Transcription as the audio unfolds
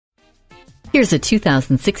Here's a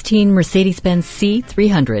 2016 Mercedes-Benz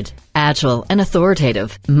C-300. Agile and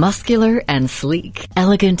authoritative, muscular and sleek,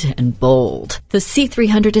 elegant and bold. The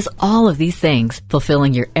C-300 is all of these things,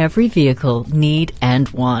 fulfilling your every vehicle need and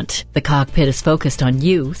want. The cockpit is focused on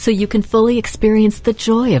you, so you can fully experience the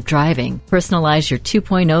joy of driving. Personalize your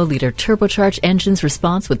 2.0-liter turbocharged engine's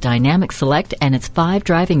response with Dynamic Select and its 5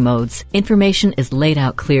 driving modes. Information is laid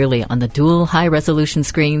out clearly on the dual high-resolution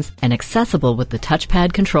screens and accessible with the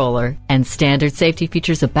touchpad controller. And standard safety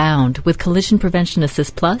features abound with Collision Prevention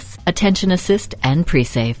Assist Plus, Attention Assist, and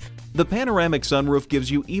Pre-Safe. The panoramic sunroof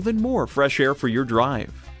gives you even more fresh air for your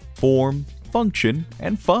drive. Form, function,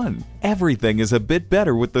 and fun. Everything is a bit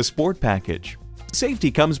better with the Sport package.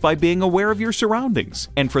 Safety comes by being aware of your surroundings,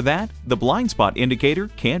 and for that, the blind spot indicator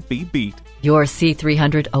can't be beat. Your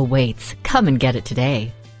C-300 awaits. Come and get it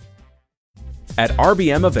today. At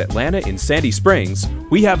RBM of Atlanta in Sandy Springs,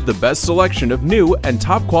 we have the best selection of new and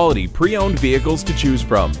top-quality pre-owned vehicles to choose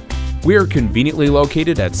from. We are conveniently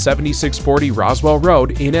located at 7640 Roswell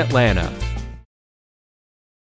Road in Atlanta.